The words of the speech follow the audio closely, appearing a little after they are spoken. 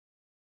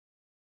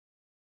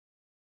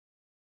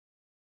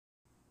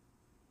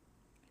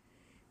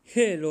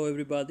Hello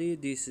everybody,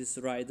 this is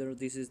Ryder.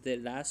 This is the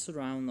last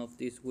round of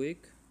this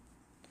week.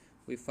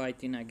 We're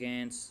fighting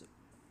against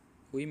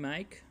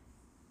weemike.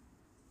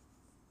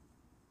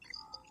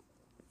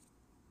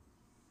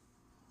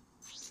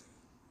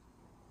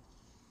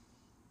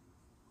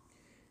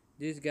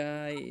 This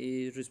guy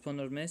is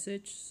responder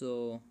message,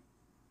 so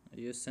I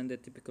just send the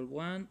typical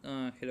one.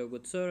 Hello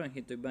good sir, I'm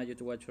here to invite you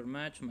to watch your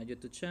match on my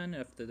YouTube channel.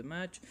 After the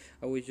match,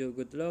 I wish you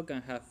good luck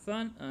and have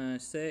fun.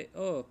 And say,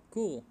 oh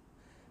cool,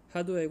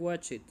 how do I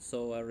watch it?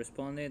 So I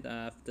responded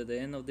after the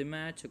end of the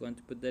match. I'm going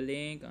to put the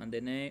link and the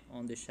name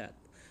on the chat.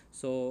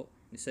 So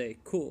you say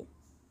cool.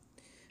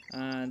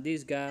 And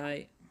this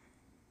guy,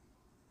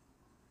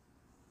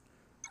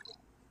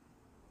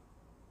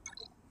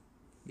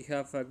 he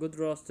have a good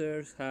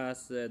roster,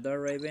 has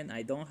Dark Raven.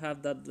 I don't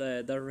have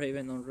that Dark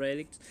Raven on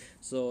relics,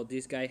 so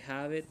this guy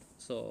have it.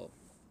 So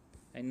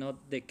I know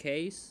the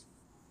case.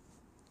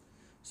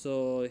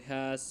 So it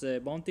has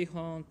bounty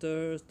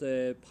hunters,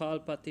 the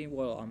Palpatine,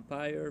 well,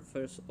 Empire,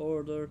 First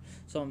Order,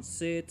 some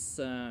Siths,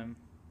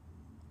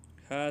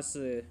 has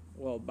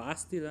well,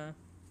 Bastila.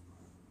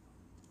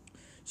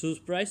 So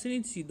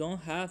surprisingly, she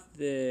don't have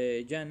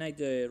the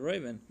Janite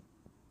Raven.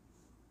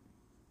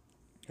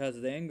 Has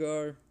the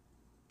Engar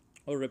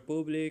or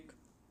Republic,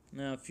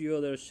 and a few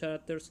other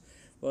characters,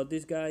 but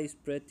this guy is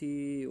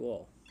pretty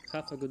well.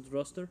 Have a good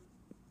roster.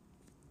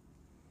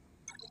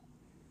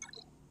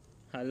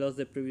 I lost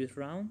the previous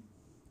round.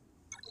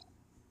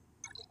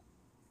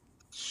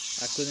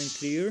 I couldn't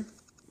clear,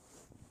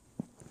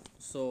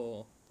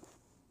 so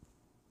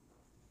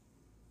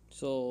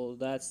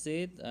that's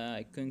it.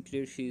 I couldn't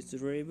clear his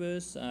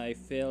rivers. I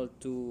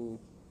failed to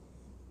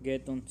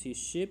get on his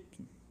ship,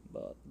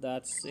 but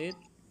that's it.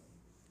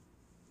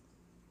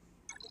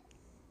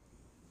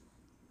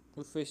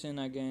 We're facing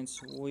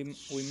against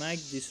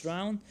weemike this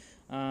round,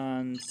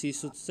 and she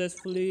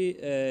successfully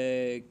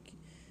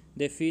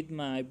defeat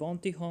my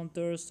bounty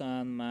hunters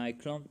and my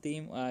clone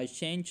team. I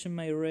changed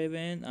my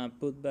Raven and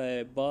put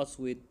the boss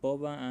with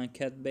Boba and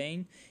Cat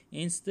Bane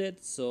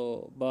instead.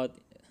 So, but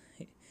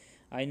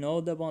I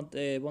know the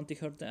bounty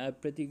hunter are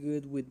pretty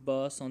good with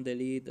boss on the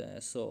lead.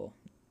 So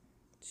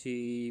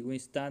she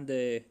withstand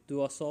the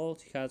two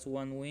assault. She has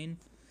one win.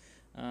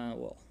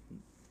 Well.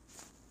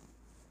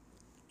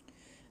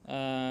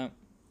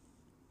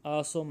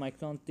 Also, my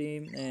clone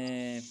team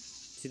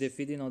she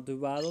defeated on the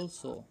battle.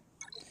 So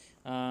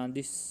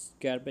this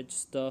garbage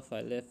stuff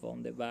I left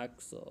on the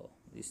back, so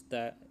this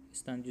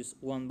stand just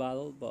one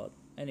battle, but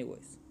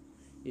anyways,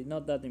 it's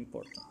not that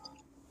important.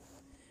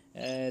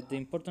 The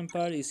important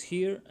part is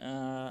here,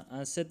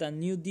 and set a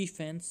new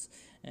defense.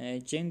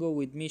 Django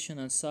with mission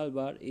and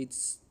salvar,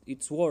 it's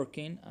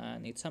working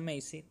and it's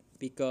amazing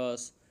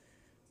because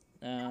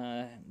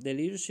the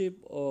leadership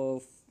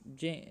of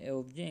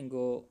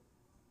Django,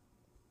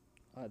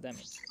 damn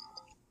it,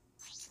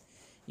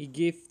 it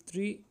gives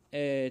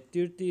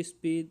 30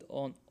 speed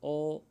on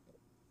all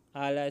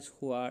allies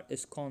who are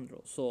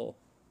scoundrels. So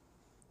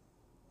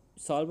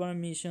salvar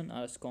mission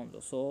are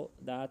scoundrels, so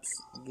that's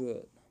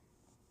good.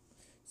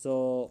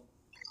 So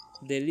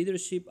the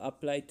leadership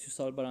applied to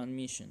salvar and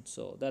mission,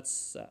 so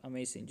that's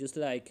amazing, just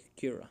like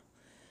Kira.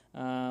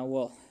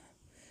 Well,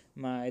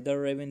 my Dark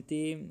Raven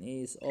team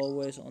is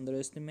always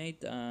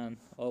underestimate and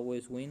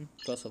always win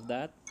because of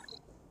that.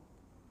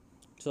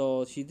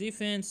 So his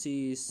defense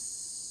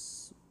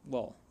is,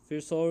 well,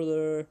 First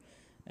Order,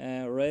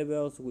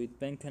 Rebels with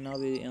Ben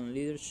Kenobi and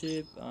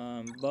leadership,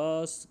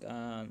 Boss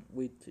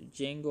with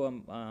Django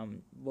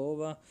and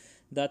Boba.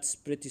 That's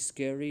pretty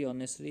scary,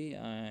 honestly.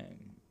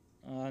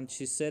 And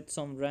she set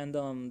some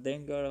random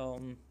Dengar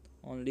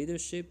on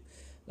leadership.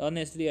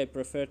 Honestly, I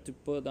prefer to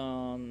put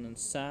on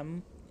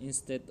Sam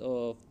instead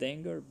of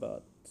Dengar,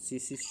 but this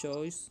is his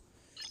choice.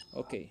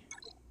 Okay.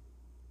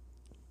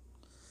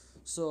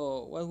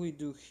 So what we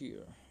do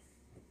here?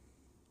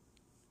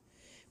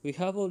 We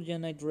have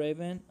Janite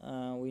Raven.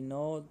 We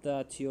know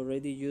that she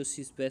already used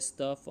his best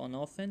stuff on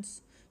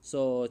offense,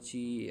 so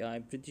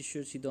I'm pretty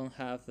sure she don't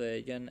have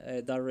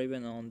Dark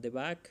Raven on the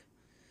back,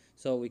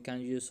 so we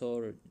can use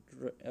our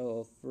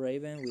of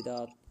Raven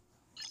without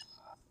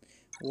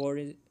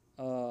worry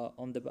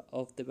on the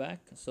of the back.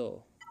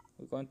 So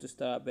we're going to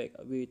start back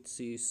with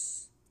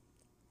this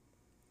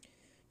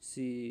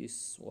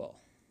well,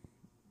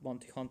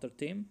 bounty hunter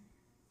team.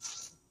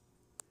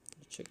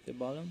 Check the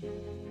bottom.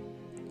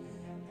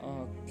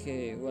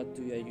 Okay, what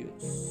do I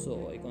use?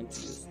 So I'm going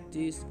to use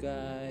this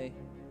guy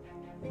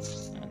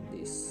and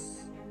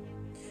this.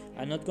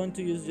 I'm not going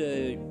to use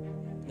the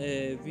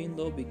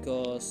window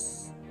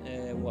because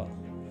well,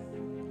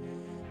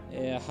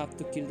 I have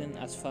to kill them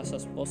as fast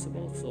as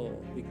possible,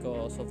 so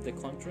because of the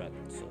contract,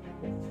 so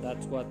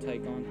that's what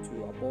I'm going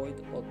to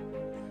avoid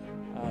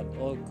at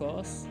all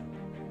costs.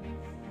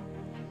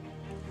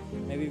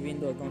 Maybe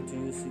window I'm going to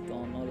use it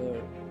on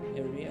other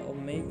area, or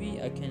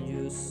maybe I can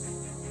use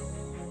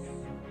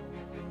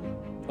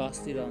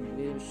Bastille on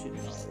leadership.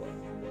 No, well,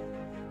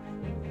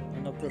 I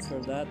don't prefer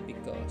that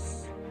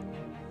because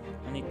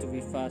I need to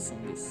be fast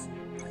on this.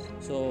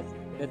 So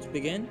let's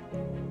begin.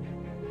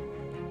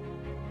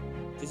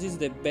 This is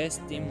the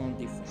best team on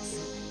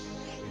defense.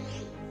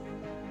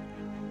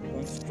 I'm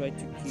going to try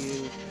to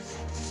kill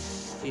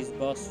his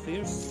boss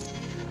first.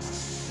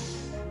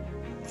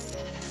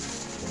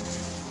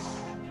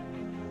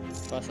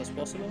 As fast as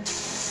possible.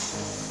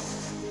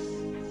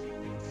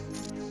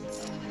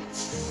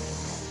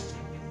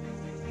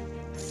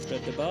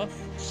 Spread the buff.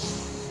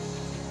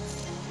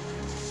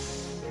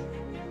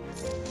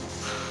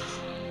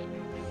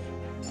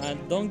 And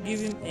don't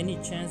give him any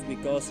chance,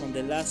 because on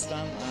the last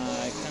round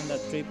I kinda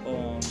tripped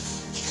on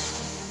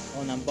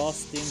a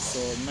boss team, so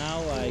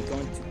now I'm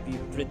going to be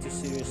pretty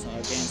serious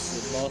against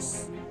the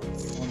boss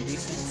on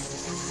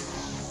defense.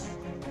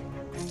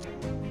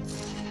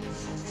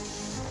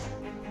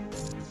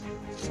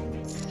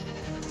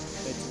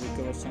 Try to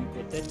recover some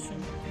protection.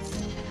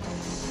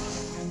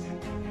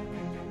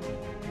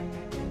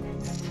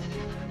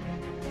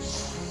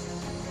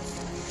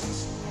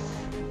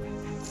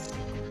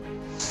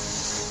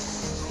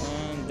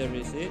 There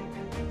is it.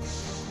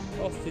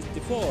 Oh,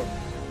 54.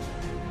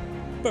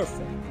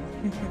 Perfect.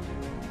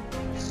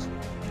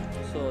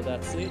 So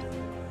that's it.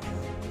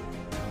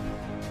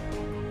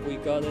 We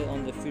got it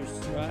on the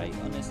first try.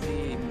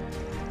 Honestly,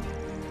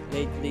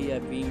 lately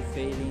I've been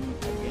failing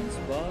against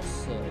boss,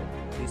 so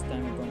this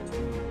time I'm going to be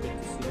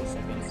pretty serious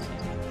against him.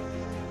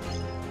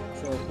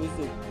 So who's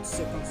the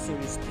second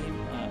serious team?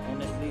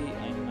 Honestly,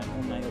 in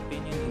my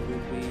opinion, it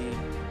will be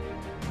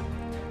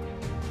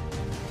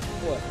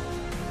what?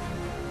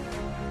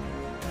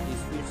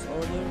 First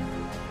order.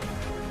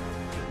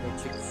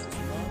 Let's check this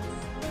out.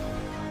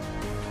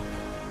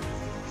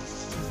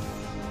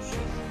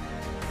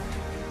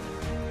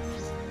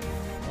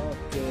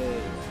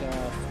 Okay,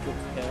 has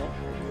good health,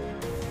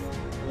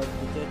 blood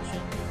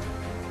protection,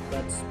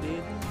 bad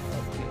speed.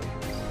 Okay.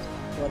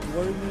 What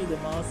worries me the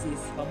most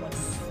is how much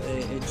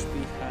HP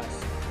has.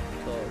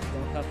 So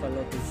don't have a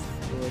lot of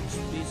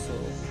HP, so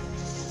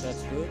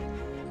that's good.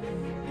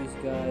 This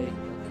guy,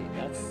 okay,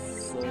 that's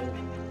so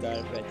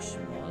garbage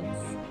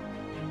mods.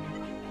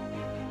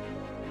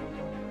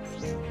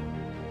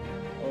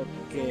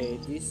 Okay,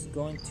 this is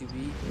going to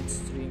be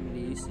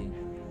extremely easy.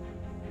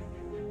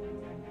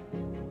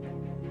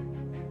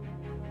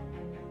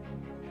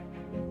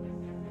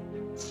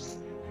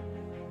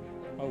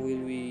 How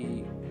will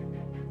we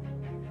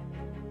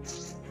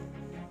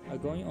are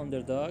going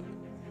underdog?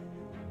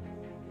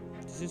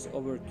 This is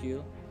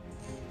overkill,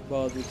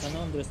 but we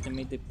cannot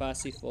underestimate the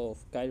passive of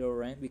Kylo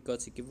Ren,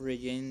 because he keeps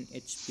regaining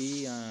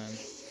HP and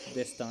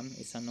the stun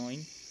is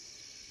annoying.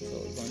 So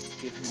we're going to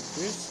kill him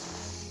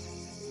first.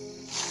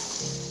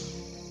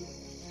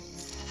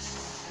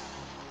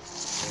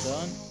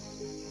 Done.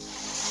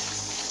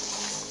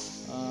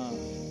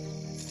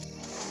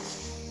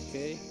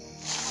 Okay.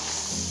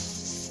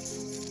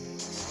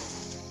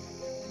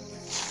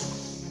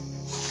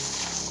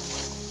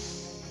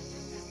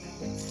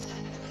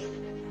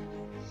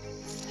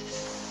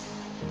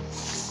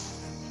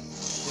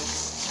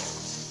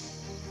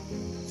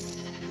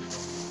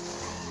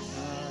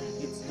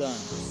 It's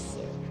done.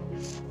 So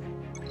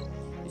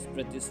it's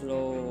pretty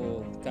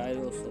slow,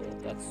 Kylo, so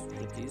that's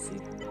pretty easy.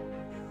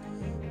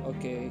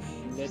 Okay,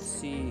 let's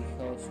see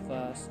how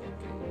fast.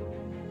 Okay.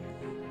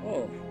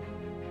 Oh,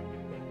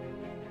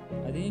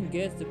 I didn't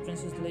guess the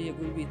Princess Leia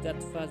will be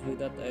that fast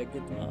without a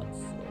good mod.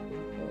 So,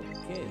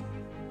 okay,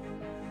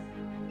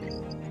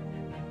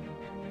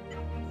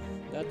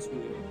 that's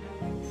weird.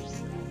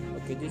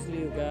 Okay, this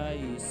little guy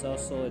is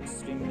also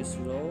extremely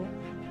slow.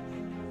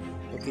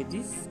 Okay,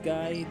 this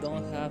guy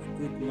don't have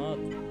good mod.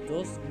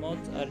 Those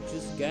mods are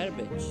just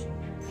garbage.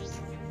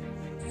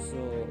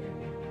 So.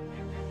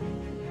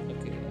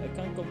 I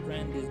can't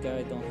comprehend this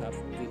guy don't have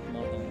good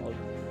mod on all.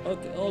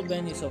 Okay, all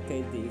Ben is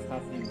okay, they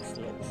have him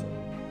slow, so.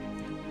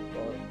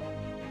 But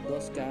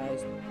those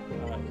guys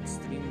are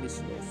extremely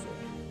slow, so.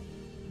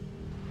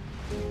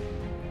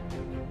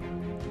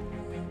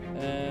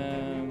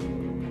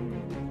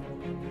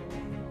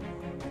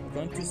 I'm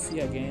going to see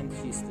again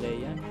his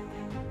Leia.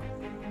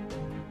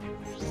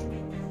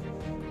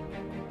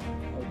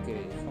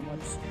 Okay, how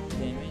much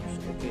damage?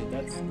 Okay,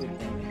 that's good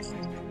damage.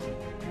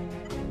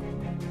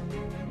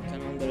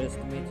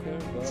 Underestimate her,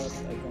 but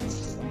I'm going to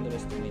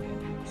underestimate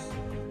enemies.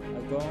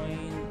 I'm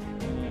going.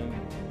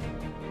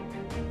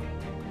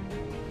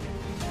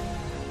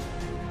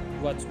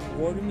 What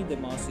worried me the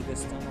most is the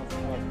stun of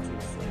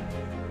R2. So.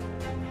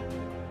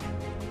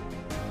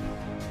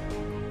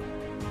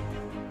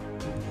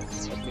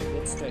 Okay,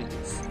 let's try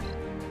this.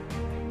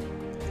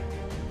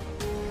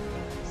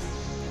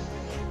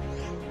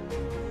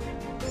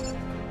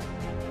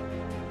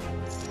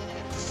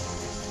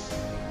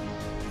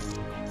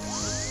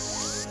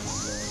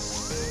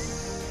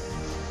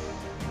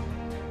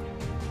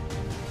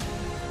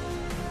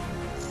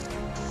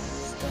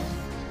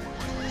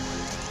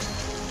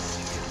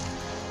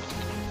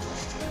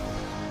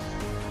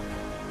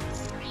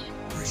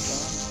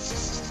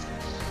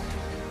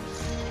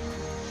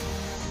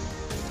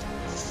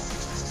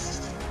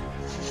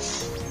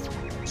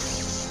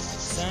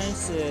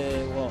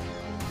 Well,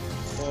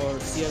 for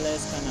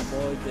CLS can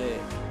avoid the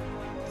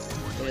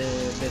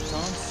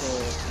baton, so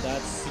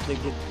that's the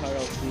good part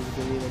of this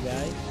gorilla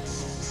guy.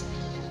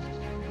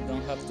 You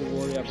don't have to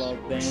worry about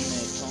them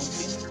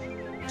taunting.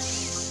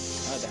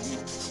 Ah, damn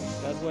it.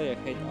 That's why I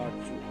hate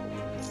R2.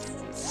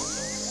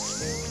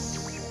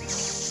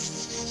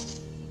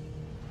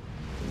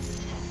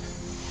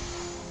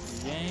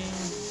 Again.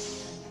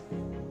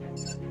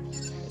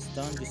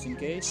 Stun just in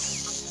case.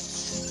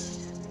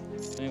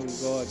 Then we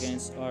go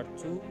against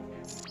R2.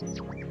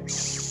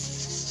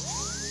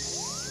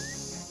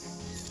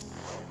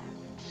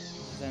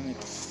 Damn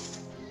it.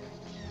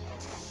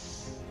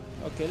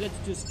 Okay, let's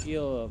just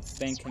kill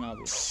Ben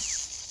Kenobi.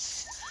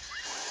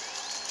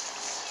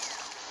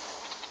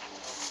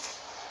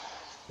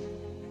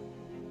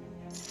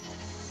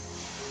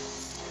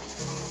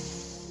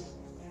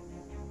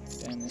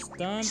 Then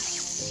stun.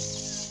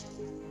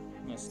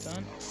 No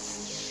stun.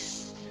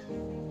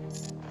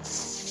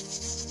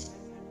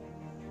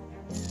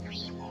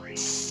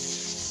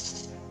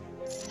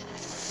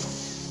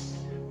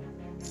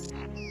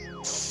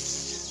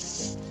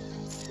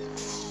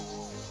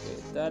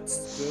 That's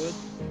good.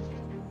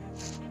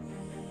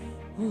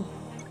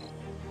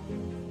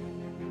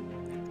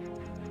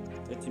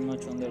 Pretty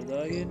much on their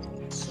target.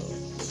 So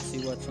let's see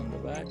what's on the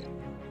back.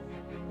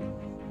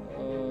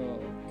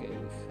 Okay, we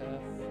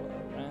have a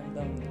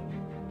random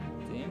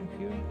thing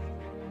here.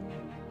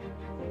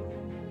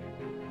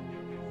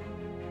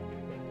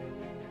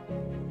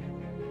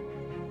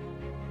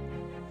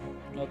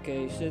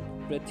 Okay, she's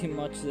pretty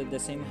much the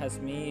same as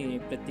me,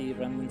 pretty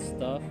random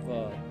stuff,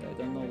 but I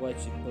don't know why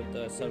she put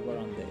the server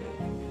on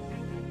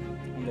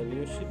the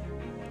leadership.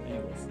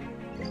 Anyways,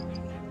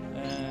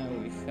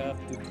 we have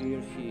to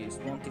clear his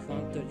bounty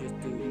hunter just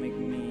to make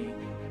me,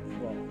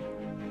 well,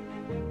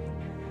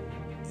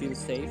 feel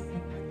safe.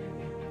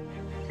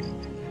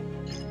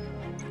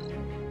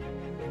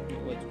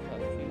 What do you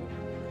have here?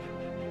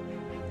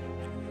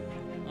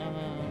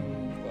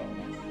 Well,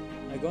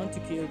 I'm going to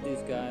kill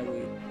this guy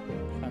with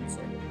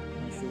Hansel.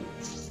 I'm sure.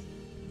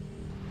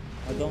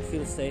 I don't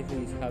feel safe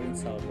with having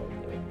Salvador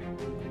there.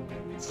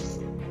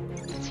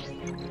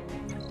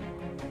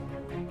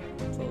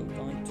 So we're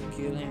going to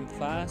kill him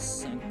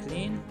fast and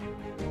clean.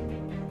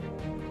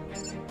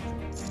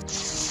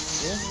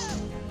 Yeah.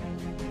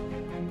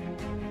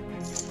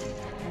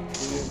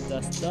 Clear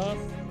that stuff.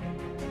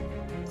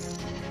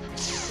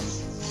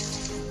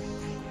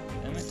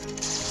 Damn it.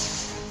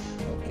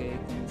 Okay,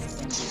 can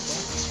stun this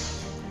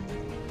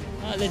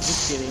guy. Let's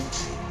just kill him.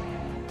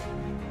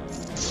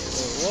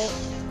 Whoa.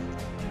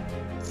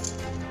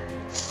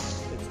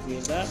 Let's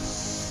clear that.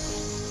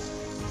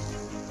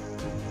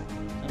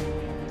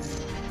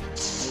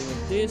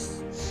 With this,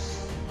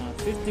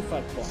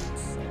 55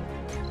 points.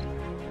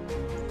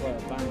 Well,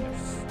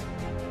 bangers.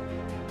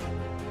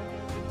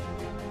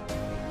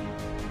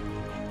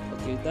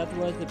 Okay, that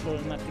was the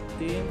problematic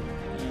team,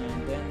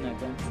 and then I'm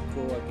going to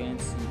go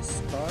against his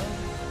car.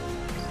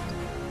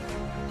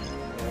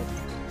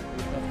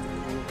 We have to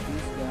kill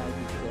this guy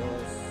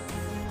because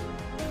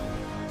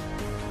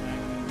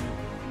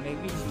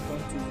maybe he's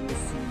going to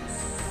use his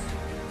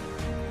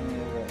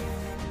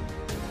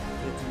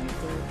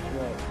detonator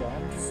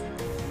bombs.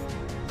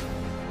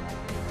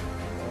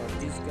 Or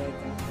this guy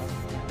don't have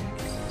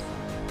tanks.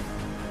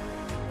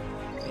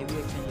 Maybe I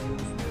can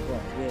use,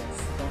 well, yes,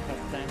 don't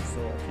have tanks, so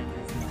I can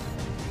use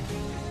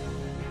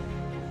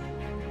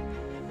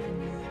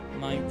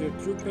my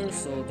trooper,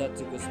 so that's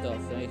the good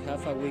stuff. I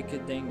have a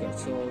wicked danger,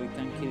 so we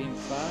can kill him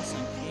fast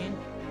and clean.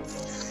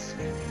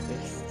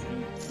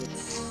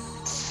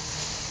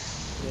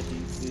 Let's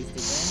increase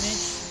the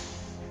damage.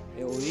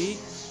 AoE.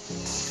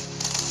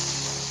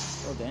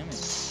 Oh, damn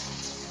it.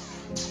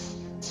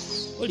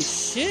 Holy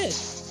shit!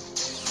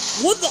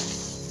 What the?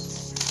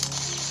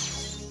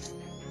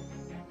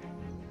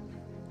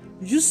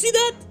 Did you see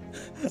that?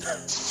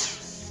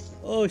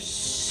 Oh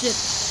shit!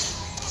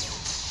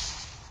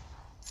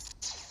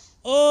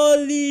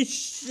 Holy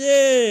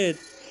shit!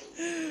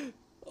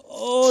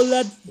 Oh,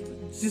 that!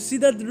 Did you see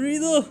that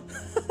riddle?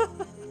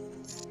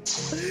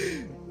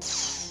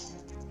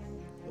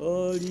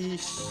 Holy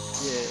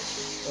shit!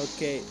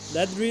 Okay,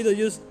 that riddle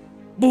just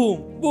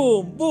boom,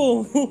 boom,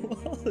 boom!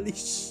 Holy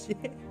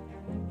shit!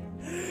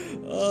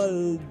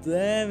 Oh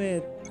damn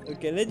it!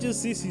 Okay, let's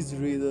just see his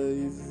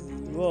riddle.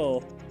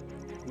 Whoa!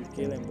 We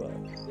kill him, but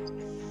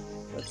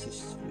what's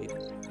his fleet?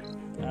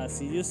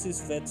 He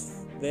uses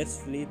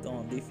best fleet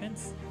on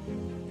defense.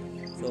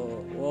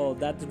 So, whoa,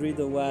 that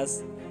riddle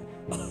was.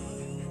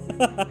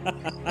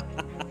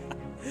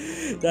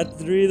 That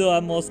riddle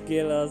almost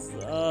killed us.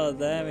 Oh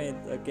damn it!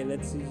 Okay,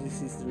 let's see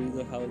this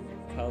riddle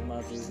how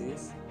mad it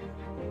is.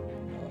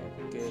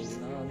 Okay,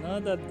 no,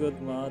 not that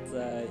good mods.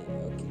 Okay,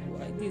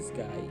 why this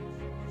guy?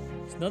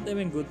 It's not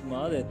even good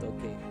modded.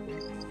 Okay,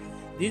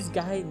 this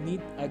guy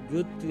need a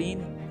good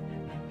clean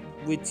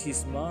with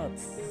his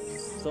mods.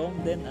 Some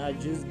of them are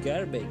just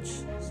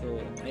garbage.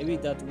 So maybe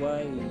that's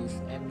why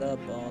he's end up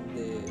on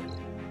the,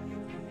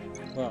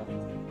 well,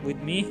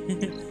 with me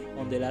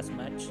on the last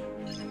match.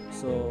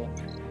 So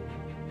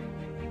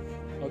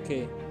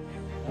okay,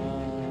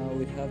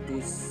 we have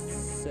this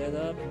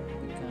setup.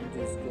 We can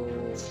just go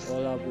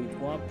all out with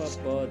Wampa,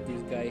 but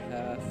this guy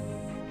have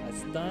a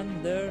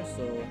stand there,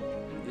 so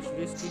it's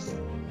risky. So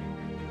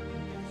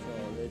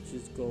let's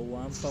just go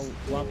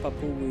Wampa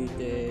Poo with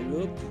the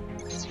loop,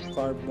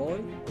 Carboy.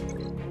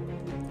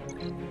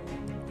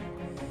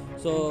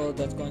 So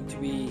that's going to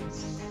be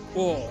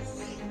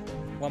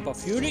Wampa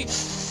Fury.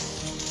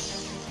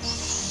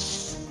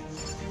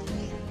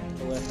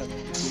 So I have to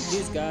kill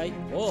this guy.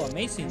 Oh,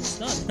 amazing! It's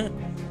not.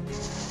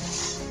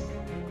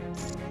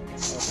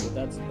 Okay,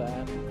 that's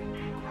bad.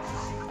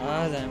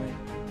 Ah, damn it.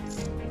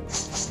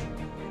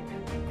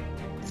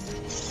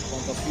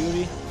 Wampa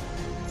Fury.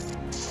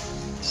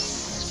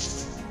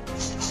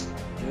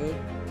 Good.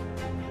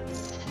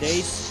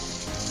 Daze.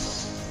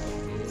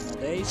 Okay, no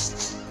Daze.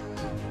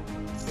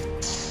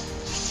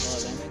 Oh,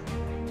 damn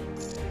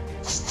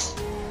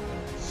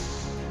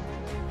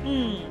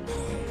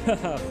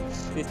it.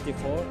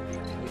 54.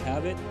 We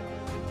have it.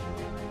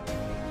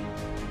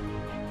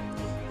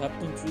 I have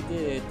to increase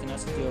the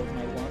tenacity of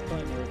my Wampa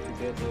in order to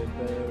get a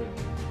better,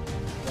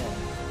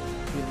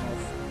 feel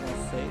more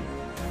safe.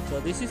 So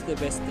this is the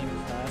best thing it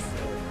has,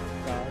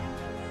 card.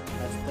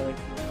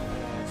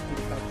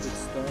 Still have good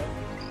stuff.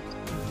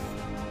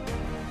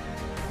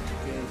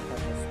 Okay, it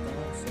has a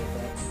stone, so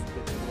that's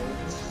pretty low.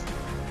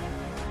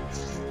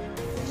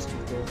 Going to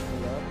go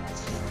full up.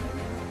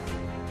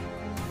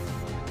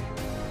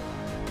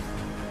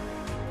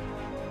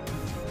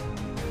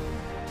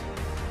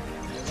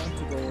 I want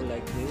to go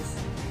like this.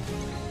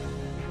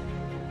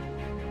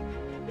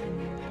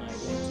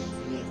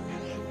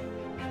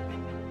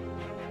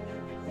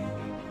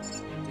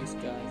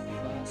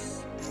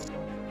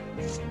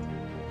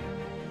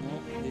 No,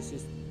 this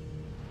is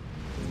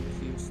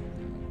confused.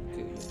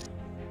 Okay.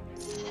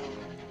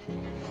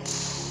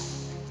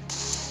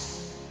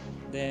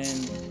 Then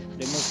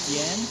remove the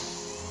end.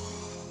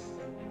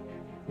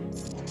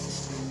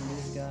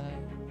 This guy.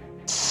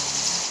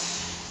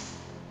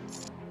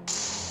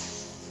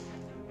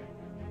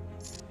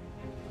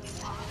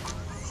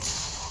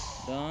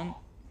 Done.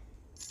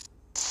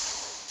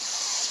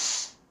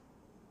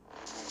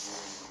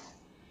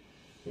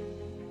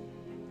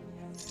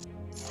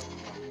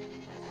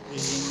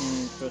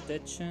 Using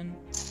protection,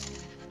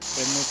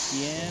 remove the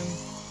M,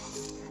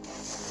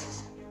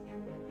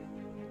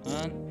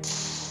 and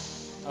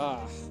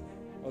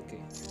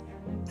okay,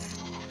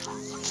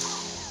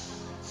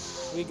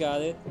 we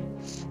got it.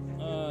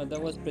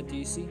 That was pretty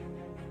easy.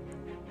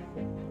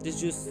 This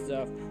just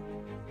a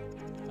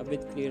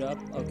bit cleared up.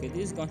 Okay,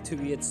 this is going to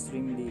be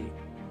extremely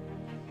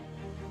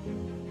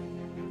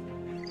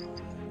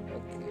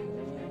okay.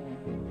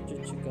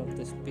 Just check out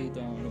the speed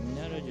on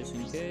Luminara just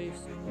in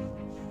case.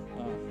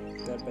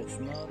 Garbage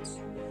mods.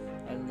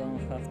 I don't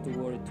have to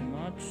worry too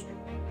much.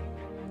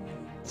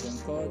 Then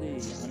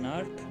Cody, an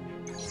arc.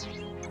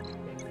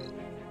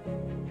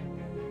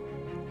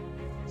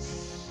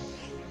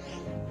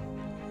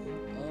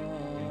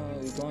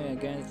 We're going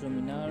against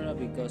Luminara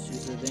because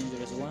she's a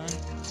dangerous one.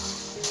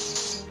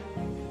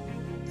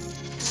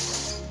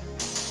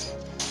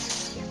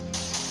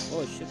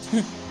 Oh shit.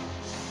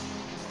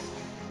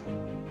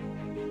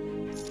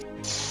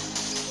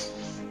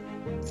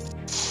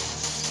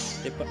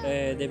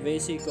 The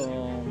basic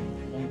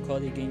on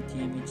Cody gain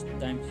team each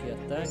time he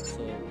attacks,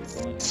 so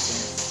we're going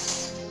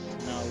against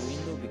now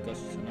window because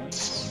it's annoying.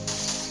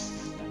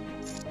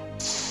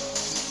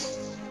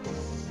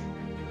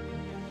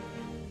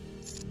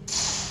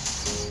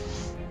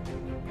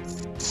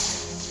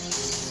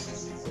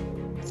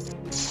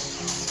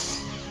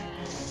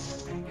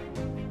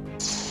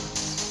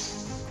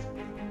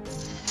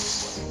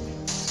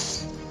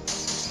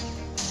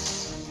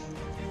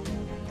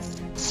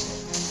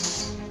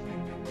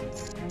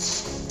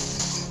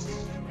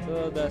 So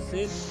that's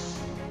it.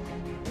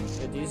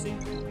 It's easy.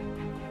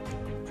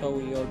 So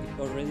we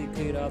already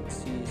cleared out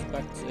his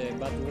back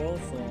wall,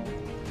 so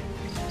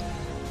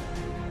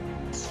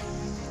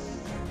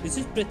this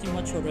is pretty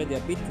much already a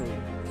victory.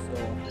 So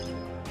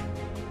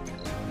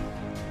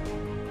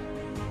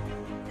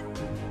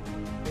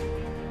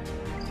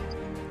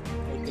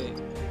okay.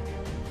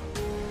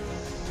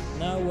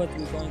 Now what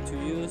we're going to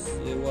use,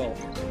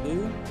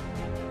 do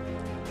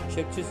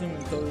check his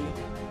inventory.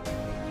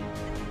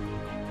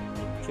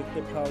 Check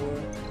the power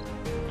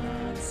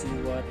and see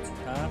what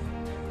have.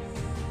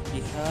 He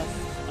has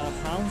a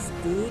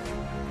houndstooth.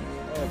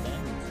 Oh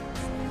damn it.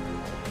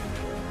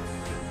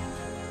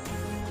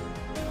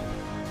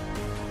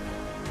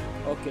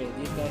 Okay,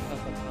 this guy has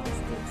a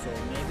houndstooth, so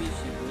maybe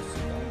she goes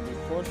on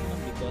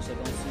reinforcement because I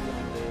don't see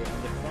on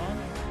the front.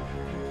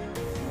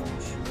 No,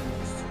 she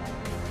wants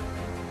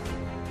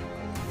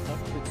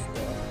have good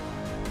stuff.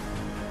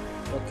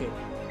 Okay.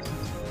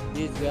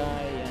 This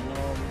guy, I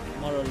know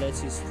more or less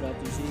his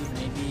strategy.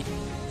 Maybe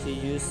he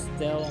used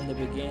stealth on the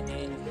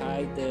beginning,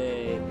 hide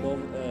the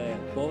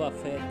Boba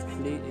Fett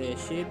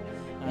ship,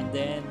 and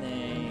then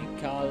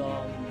call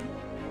on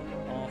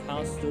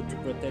Houndstooth to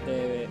protect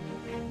the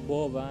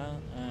Boba,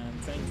 and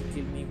trying to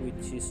kill me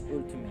with his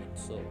ultimate.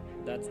 So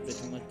that's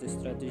pretty much the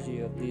strategy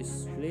of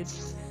this fleet.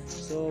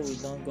 So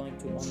we're not going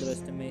to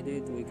underestimate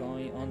it. We're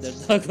going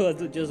underdog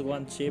to just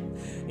one ship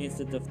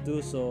instead of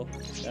two. So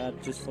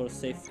that's just for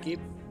safe keep.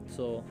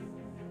 So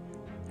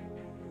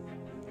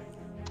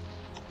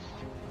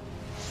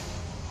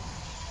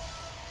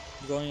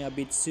going a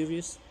bit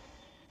serious.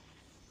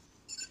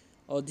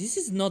 Oh, this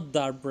is not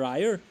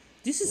Darbriar.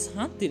 This is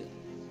Hunted.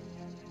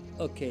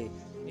 Okay,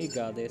 we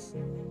got this.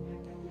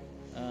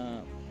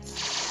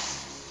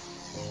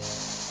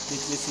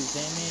 Decreases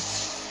damage.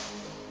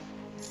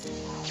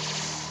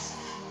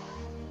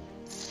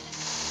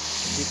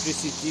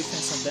 Decreases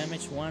defense and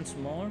damage once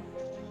more.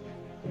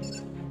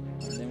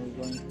 And then we're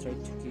going to try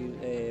to kill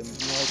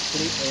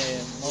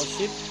more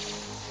ship.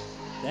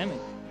 Damn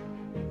it.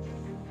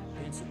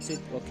 Didn't succeed.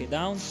 Okay,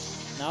 down.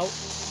 Now.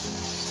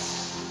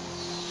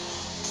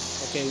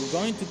 Okay, we're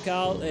going to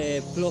call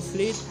Plo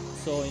Fleet.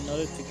 So in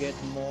order to get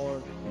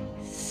more.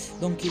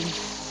 Don't kill him.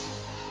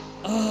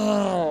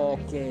 Oh,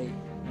 okay.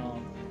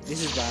 No,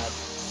 this is bad.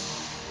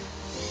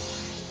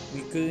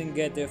 We couldn't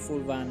get the full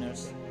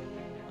banners.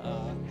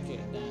 Okay,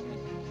 damn it.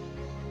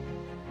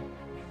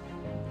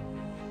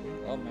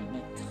 Oh, my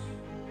neck.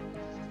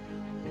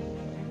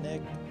 My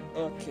neck.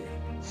 Okay.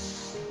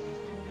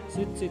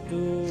 62.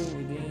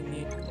 We didn't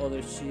need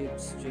other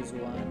ships, just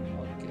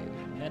one. Okay.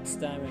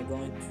 Next time we're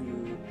going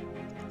to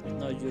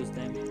not use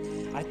them.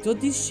 I thought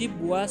this ship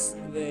was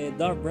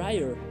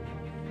Darbriar.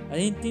 I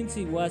didn't think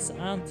it was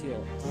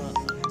until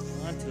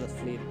a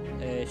fleet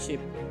ship.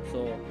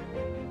 So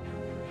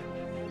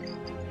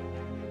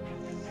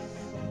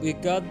we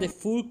got the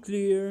full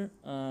clear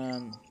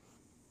and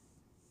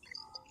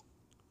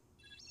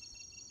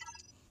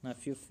a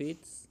few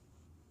feet.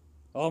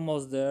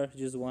 Almost there,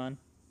 just one.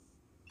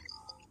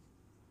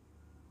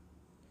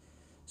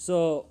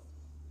 So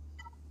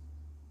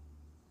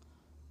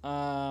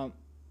a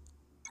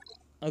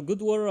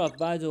good word of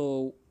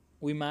battle.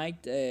 We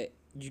might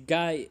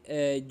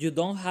you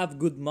don't have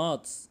good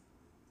mods.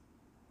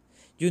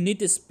 You need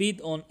the speed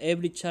on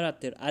every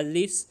character, at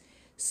least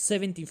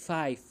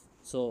 75.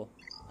 So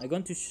I'm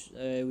going to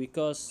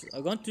because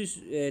I'm going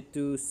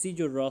to see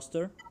your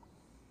roster.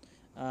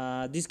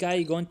 This guy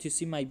is going to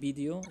see my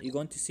video. You're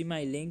going to see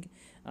my link.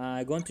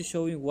 I'm going to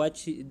show you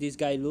what this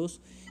guy lose.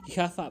 He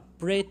have a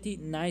pretty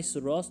nice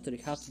roster. He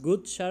have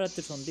good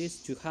characters on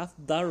this. You have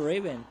Dark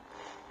Raven.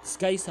 This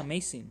guy is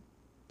amazing.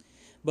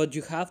 But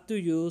you have to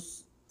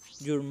use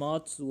your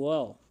mods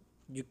well.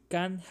 You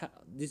can't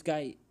this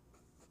guy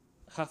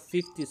have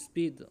 50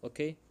 speed,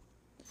 okay?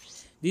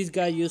 This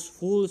guy use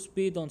full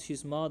speed on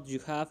his mod. You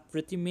have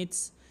pretty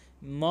much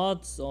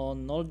mods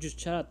on all your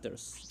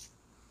characters.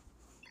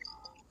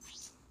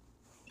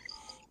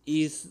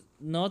 It's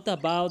not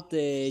about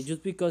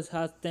just because it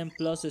has 10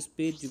 plus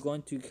speed you're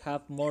going to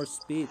have more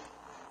speed.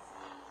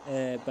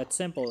 But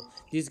simple,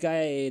 this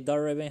guy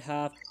Dark Raven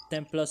have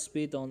 10 plus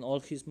speed on all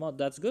his mod.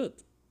 That's good.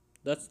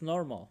 That's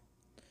normal.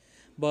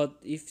 But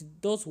if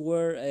those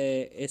were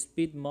a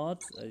speed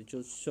mods, I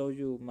just show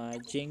you my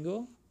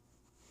Django.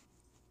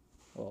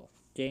 Oh,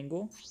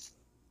 Django.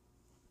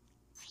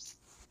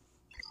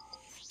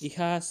 It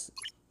has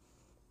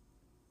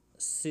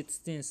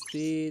 16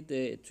 speed,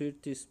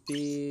 30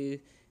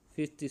 speed,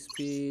 50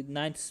 speed,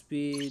 9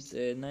 speed,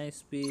 9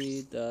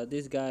 speed.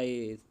 This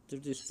guy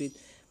 30 speed,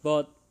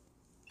 but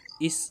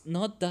it's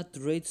not that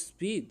great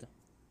speed.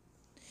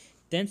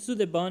 Thanks to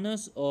the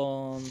bonus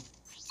on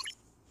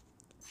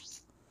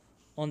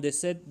the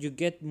set, you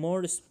get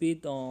more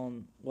speed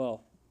on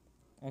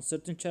on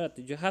certain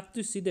characters. You have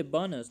to see the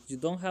bonus. You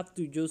don't have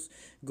to just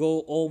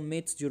go all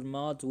mix your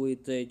mod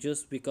with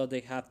just because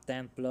they have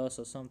 10 plus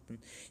or something.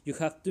 You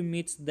have to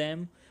mix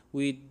them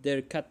with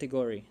their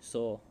category.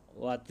 So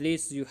at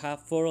least you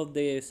have 4 of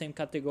the same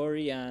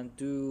category and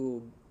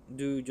do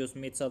just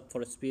mix up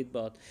for speed.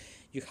 But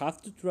you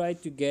have to try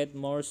to get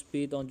more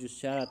speed on your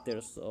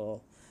characters,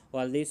 or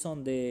at least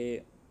on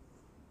the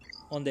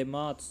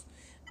mods.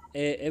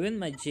 Even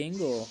my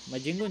Django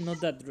is not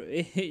that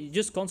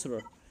just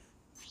Consular.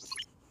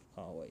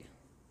 Oh wait,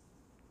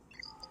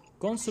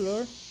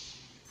 Consular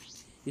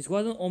is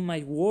one of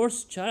my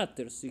worst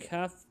characters. You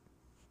have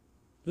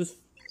plus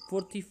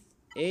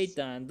 48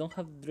 and don't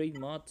have great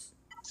mods.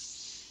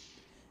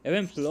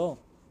 Even Plo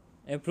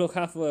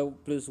have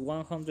plus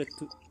 100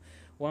 to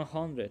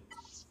 100.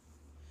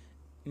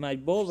 My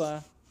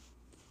Boba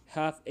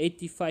have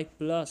 85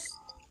 plus.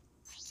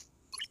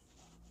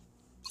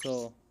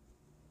 So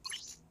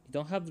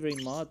don't have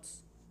great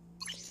mods.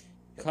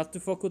 You have to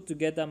focus to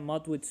get a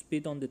mod with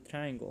speed on the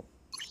triangle.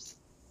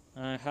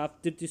 I have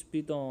 30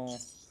 speed on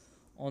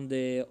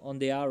the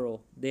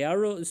arrow. The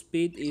arrow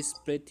speed is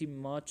pretty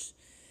much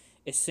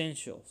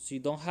essential. So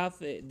you don't have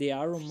the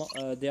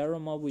arrow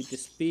mod with the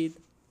speed,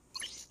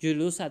 you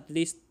lose at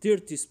least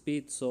 30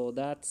 speed. So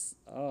that's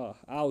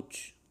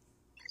ouch.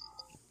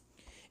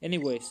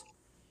 Anyways,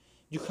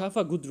 you have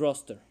a good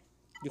roster.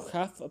 You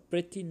have a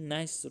pretty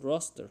nice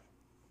roster.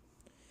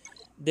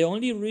 The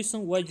only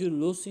reason why you're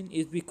losing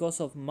is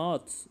because of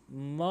mods.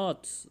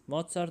 Mods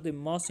are the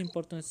most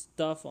important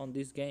stuff on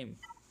this game.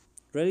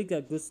 really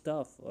got good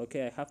stuff.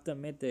 Okay, I have to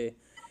admit, the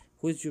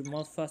who is your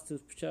most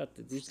fastest shot?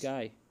 This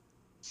guy.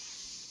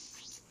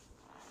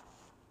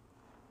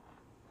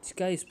 This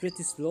guy is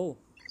pretty slow.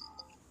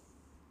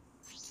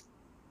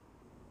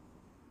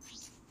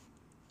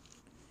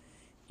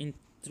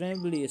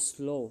 Incredibly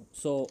slow.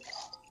 So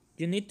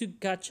you need to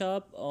catch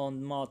up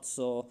on mods.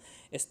 So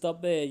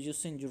stop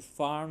using your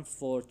farm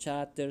for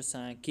chatters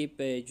and keep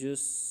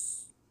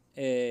just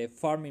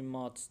farming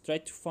mods. Try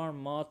to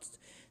farm mods.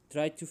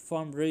 Try to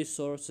farm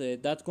resources.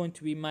 That's going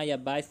to be my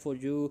advice for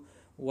you,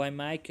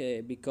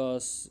 weemike,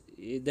 because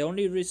the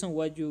only reason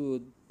why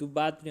you do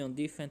badly on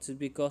defense is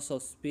because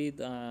of speed.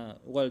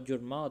 Well, your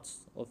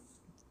mods of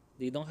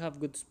they don't have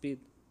good speed.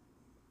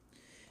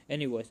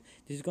 Anyways,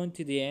 this is going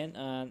to the end,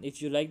 and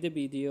if you like the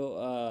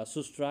video,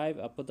 subscribe,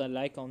 put a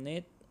like on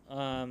it.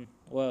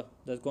 Well,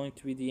 that's going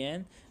to be the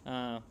end.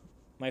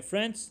 My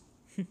friends,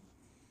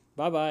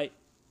 bye bye.